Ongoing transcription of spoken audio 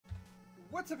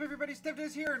What's up everybody,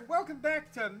 StevDeS here, and welcome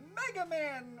back to Mega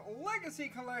Man Legacy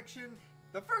Collection,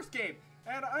 the first game.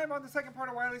 And I'm on the second part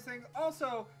of Wily's thing.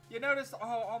 Also, you notice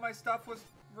all my stuff was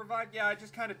revived? Yeah, I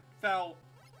just kind of fell.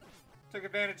 Took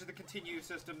advantage of the continue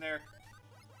system there.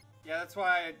 Yeah, that's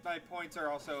why my points are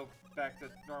also back to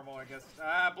normal, I guess.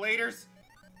 Ah, bladers!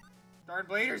 Darn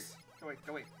bladers! Go away,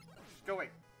 go away. Just go away.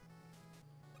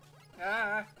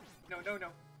 Ah! No, no, no.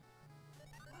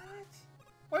 What?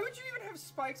 Why would you even have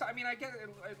spikes? I mean, I get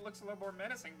it looks a little more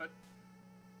menacing, but...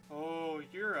 Oh,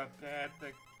 you're a bad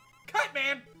thing. Cut,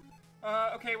 man!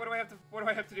 Okay, what do I have to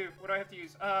do? What do I have to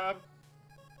use?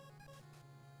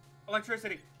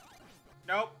 Electricity.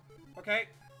 Nope. Okay.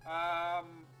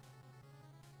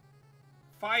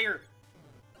 Fire.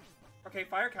 Okay,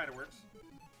 fire kind of works.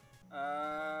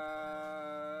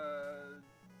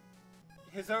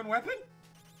 His own weapon?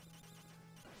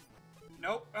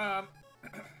 Nope.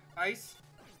 Ice.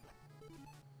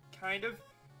 Kind of.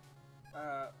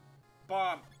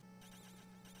 Bomb.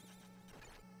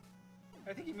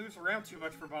 I think he moves around too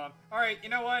much for bomb. Alright, you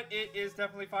know what? It is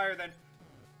definitely fire then.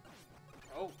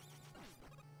 Oh.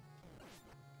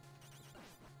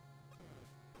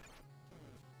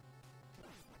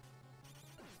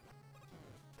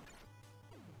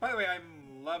 By the way,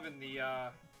 I'm loving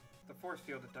the force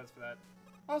field it does for that.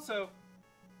 Also,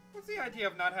 what's the idea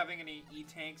of not having any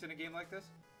E-tanks in a game like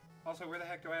this? Also, where the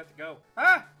heck do I have to go?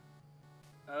 Ah!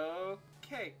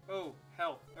 Okay. Oh,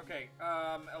 health. Okay,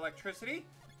 electricity?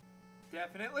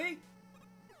 Definitely.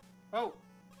 Oh!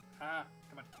 Ah,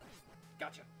 come on.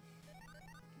 Gotcha.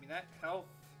 Give me that. Health.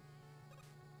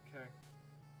 Okay.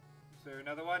 Is there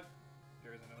another one?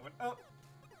 There is another one. Oh!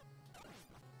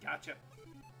 Gotcha.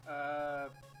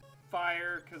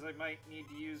 Fire, because I might need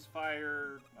to use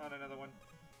fire on another one.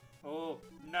 Oh,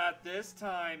 not this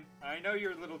time. I know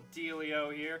your little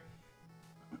dealio here.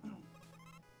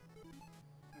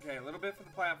 Okay, a little bit for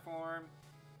the platform.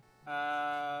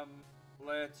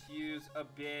 Let's use a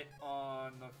bit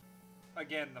on the,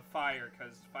 again, the fire,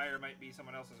 because fire might be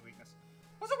someone else's weakness.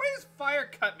 Also, why is fire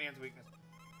Cutman's weakness?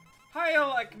 Hi,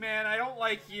 Man, I don't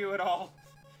like you at all.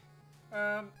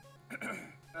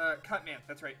 Cutman,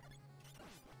 that's right.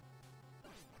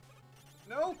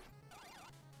 No!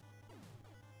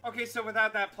 Okay, so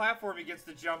without that platform he gets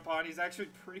to jump on, he's actually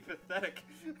pretty pathetic.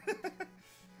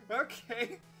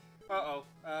 Okay. Uh-oh.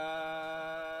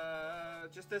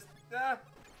 Just this. Ah!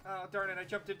 Oh, darn it, I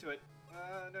jumped into it.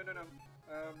 No, no, no.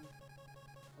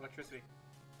 Electricity.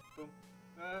 Boom.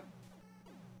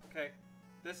 Okay.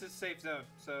 This is safe zone,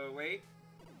 so wait.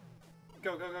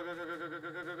 Go, go, go, go, go, go, go, go,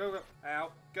 go, go, go, go, go.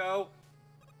 Ow. Go.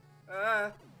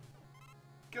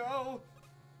 Go.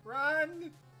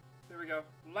 Run. There we go.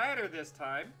 Ladder this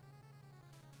time.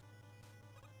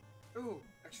 Ooh,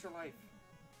 extra life.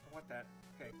 I want that.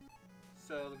 Okay.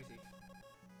 So, let me see.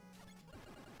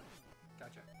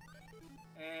 Gotcha.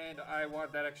 And I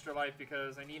want that extra life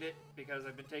because I need it, because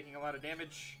I've been taking a lot of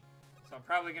damage. So I'm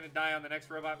probably going to die on the next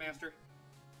Robot Master.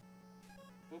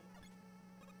 Oop.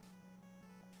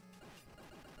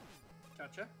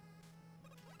 Gotcha.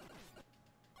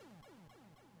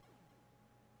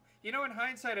 You know, in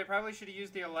hindsight, I probably should have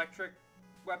used the electric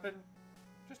weapon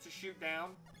just to shoot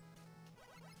down.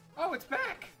 Oh, it's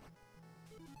back!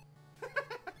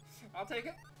 I'll take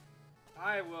it.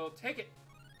 I will take it.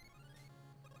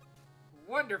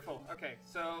 Wonderful. Okay,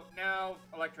 so now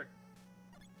electric.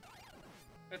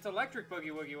 It's electric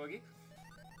boogie woogie woogie.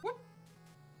 Whoop!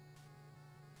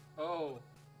 Oh.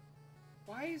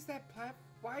 Why is that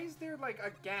why is there like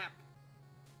a gap?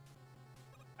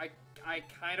 I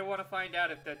kind of want to find out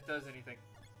if that does anything.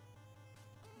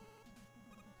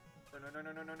 Run, run, run,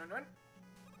 run, run, run, run.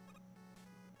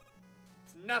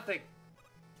 It's nothing.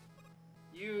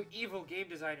 You evil game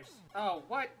designers. Oh,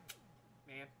 what?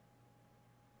 Man.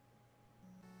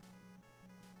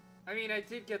 I mean, I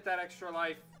did get that extra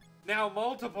life now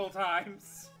multiple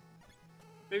times.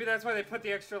 Maybe that's why they put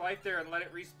the extra life there and let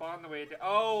it respawn the way it did.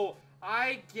 Oh,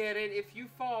 I get it. If you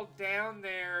fall down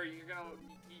there, you're gonna...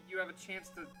 You have a chance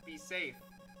to be safe.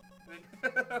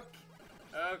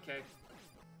 Okay.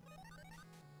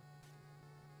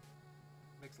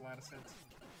 Makes a lot of sense.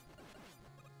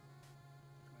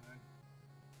 Come on.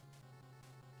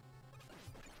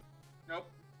 Nope.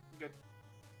 I'm good.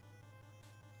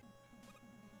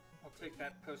 I'll take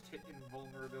that post-hit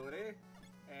invulnerability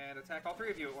and attack all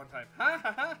three of you at one time. Ha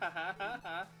ha ha ha ha ha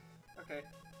ha. Okay.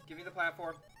 Give me the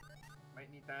platform. Might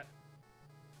need that.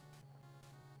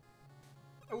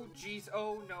 Oh, jeez.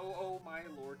 Oh, no. Oh, my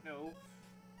lord. No.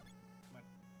 Come on.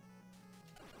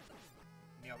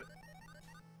 Nailed it.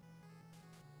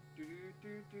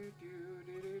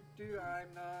 Do.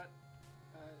 I'm not...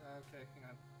 okay, hang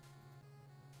on.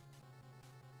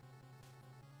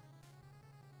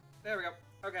 There we go.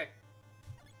 Okay.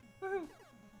 Woohoo!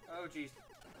 Oh, jeez.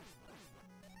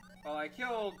 Well, I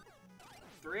killed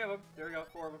 3 of them. There we go,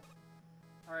 4 of them.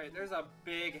 Alright, there's a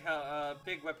big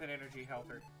weapon energy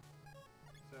healther.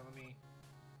 So let me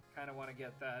kind of want to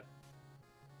get that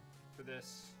for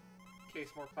this, in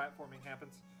case more platforming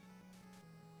happens.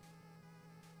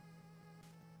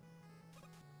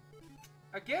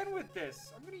 Again with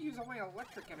this! I'm going to use all my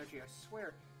electric energy, I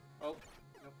swear. Oh,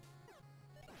 nope.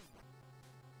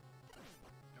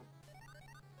 Nope.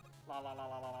 La la la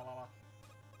la la la la.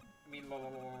 I mean, la la la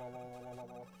la la la la la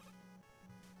la.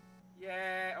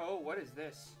 Yeah. Oh, what is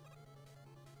this?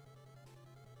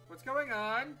 What's going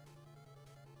on?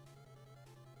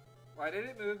 Why did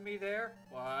it move me there?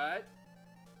 What?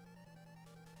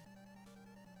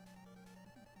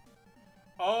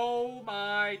 Oh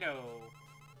my no.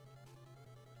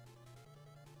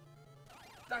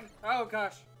 Die. Oh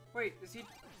gosh. Wait, is he...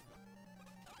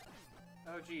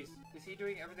 Oh jeez. Is he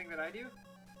doing everything that I do?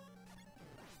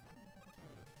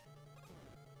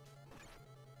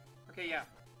 Okay, yeah.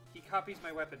 He copies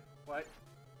my weapon. What?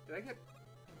 Did I get...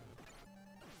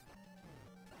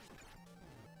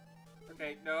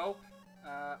 Okay, no.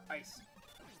 Ice.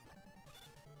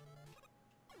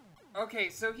 Okay,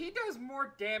 so he does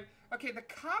more Okay, the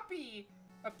copy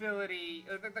ability...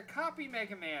 the copy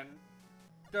Mega Man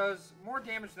does more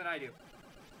damage than I do.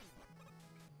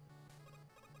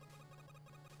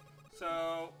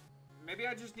 So, maybe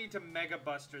I just need to Mega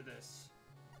Buster this.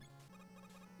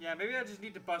 Yeah, maybe I just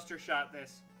need to Buster Shot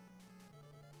this.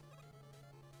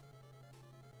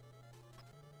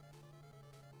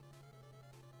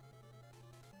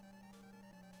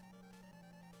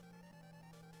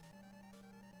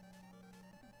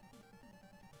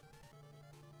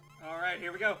 Alright,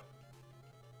 here we go.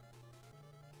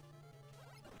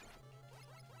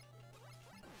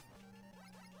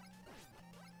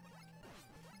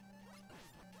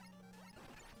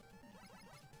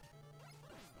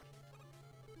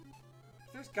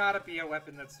 There's gotta be a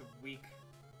weapon that's weak.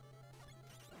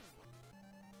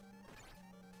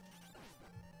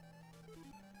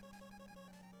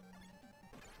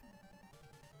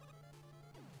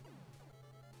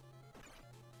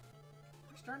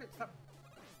 Darn it, stop.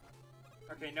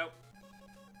 Okay, nope.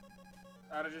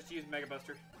 I ought to just use Mega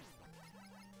Buster.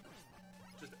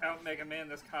 Just out Mega Man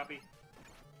this copy.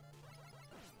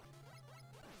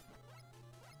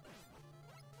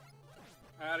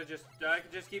 I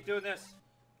could just keep doing this.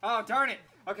 Oh, darn it!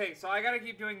 Okay, so I gotta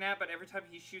keep doing that, but every time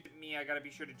he shoots at me, I gotta be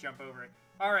sure to jump over it.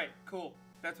 Alright, cool.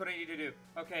 That's what I need to do.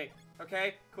 Okay,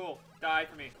 okay, cool. Die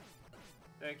for me.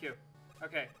 Thank you.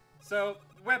 Okay, so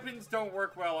weapons don't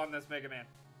work well on this Mega Man.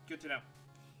 Good to know.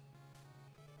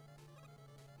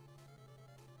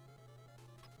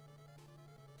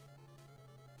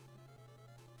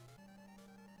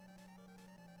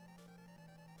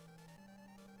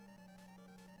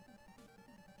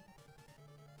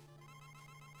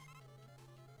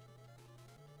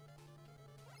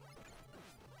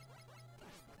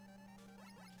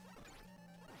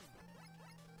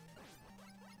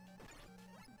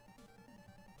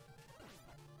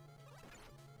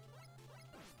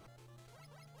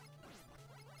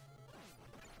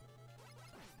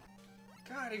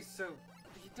 God,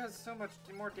 he does so much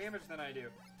more damage than I do.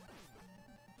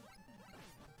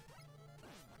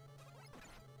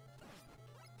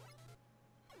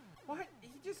 What? He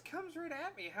just comes right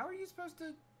at me. How are you supposed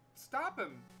to stop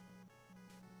him?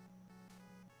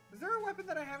 Is there a weapon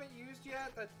that I haven't used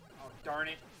yet that... Oh, darn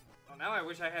it. Well, now I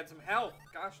wish I had some health.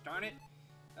 Gosh darn it.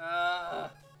 I'm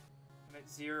at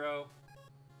 0.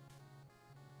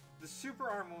 The super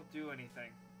arm won't do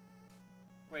anything.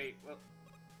 Wait, well...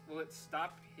 Will it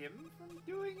stop him from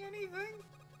doing anything?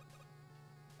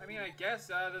 I mean, I guess,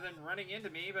 other than running into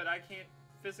me, but I can't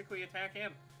physically attack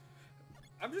him.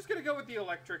 I'm just gonna go with the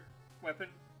electric weapon.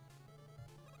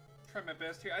 Try my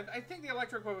best here. I think the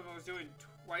electric weapon was doing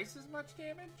twice as much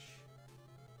damage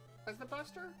as the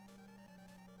Buster?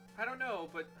 I don't know,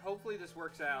 but hopefully this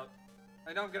works out.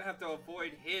 I know I'm gonna have to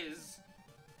avoid his,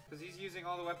 because he's using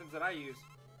all the weapons that I use.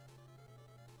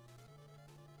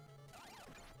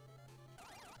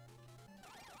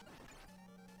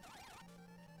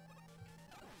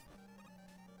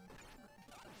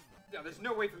 Yeah, there's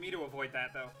no way for me to avoid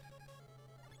that, though.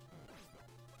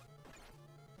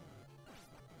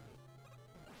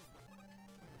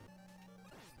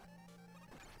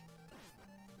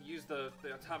 Use the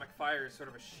atomic fire as sort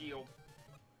of a shield.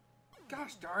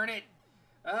 Gosh darn it!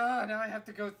 Ah, now I have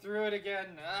to go through it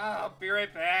again. Ah, I'll be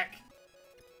right back.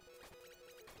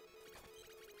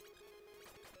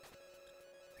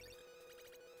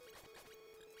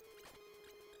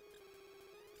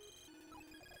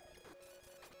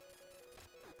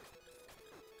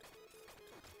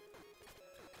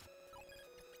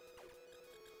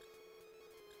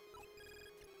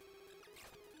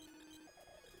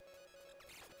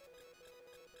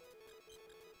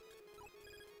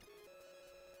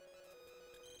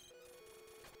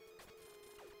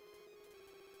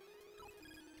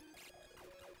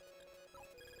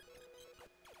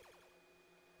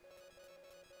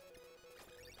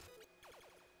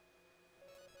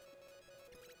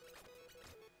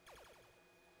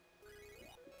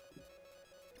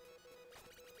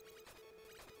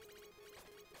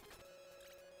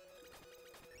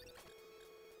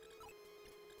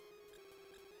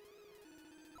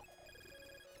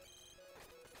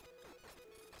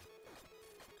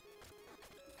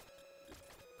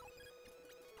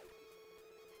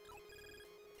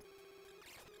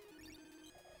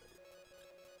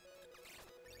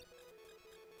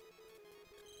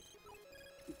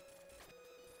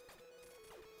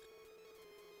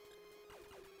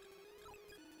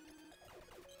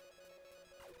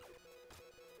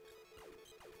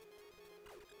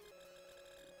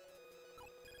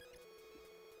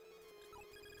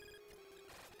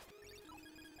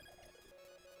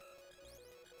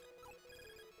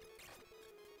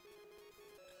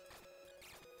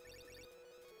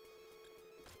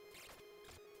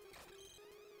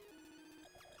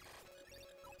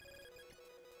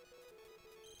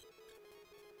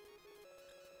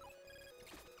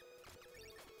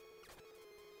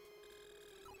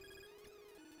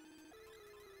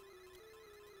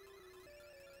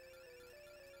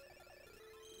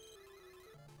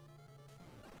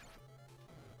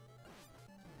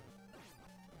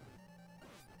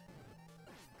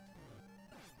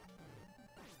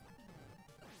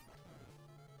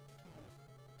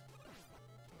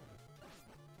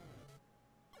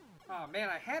 Oh man,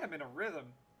 I had him in a rhythm.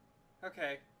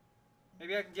 Okay.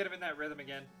 Maybe I can get him in that rhythm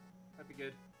again. That'd be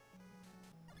good.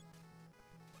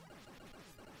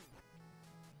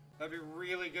 That'd be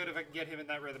really good if I can get him in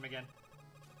that rhythm again.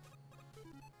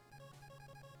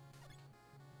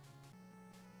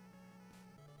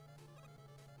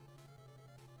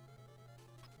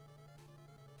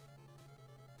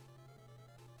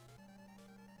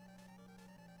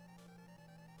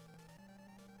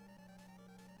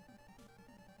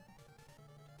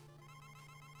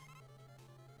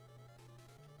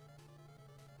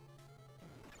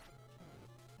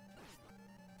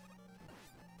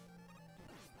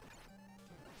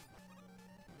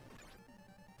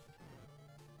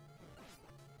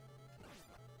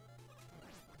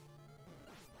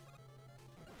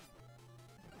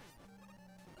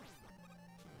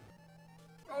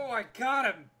 Oh, I got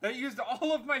him! That used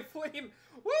all of my flame.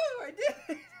 Woo! I did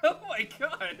it! Oh my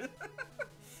god!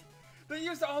 That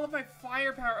used all of my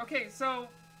firepower. Okay, so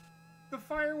the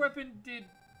fire weapon did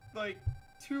like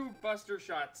 2 buster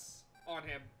shots on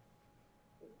him.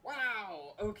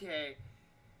 Wow! Okay.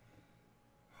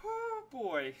 Oh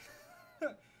boy.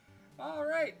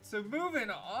 Alright, so moving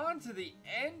on to the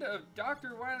end of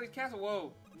Dr. Wily's castle.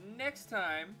 Whoa, next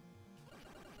time,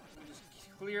 let me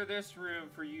just clear this room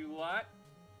for you lot.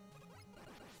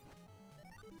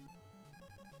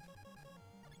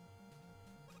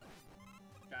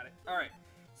 Got it. Alright,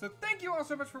 so thank you all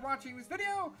so much for watching this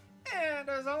video, and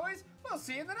as always, we'll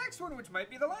see you in the next one, which might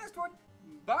be the last one.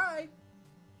 Bye!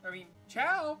 I mean,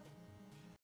 ciao!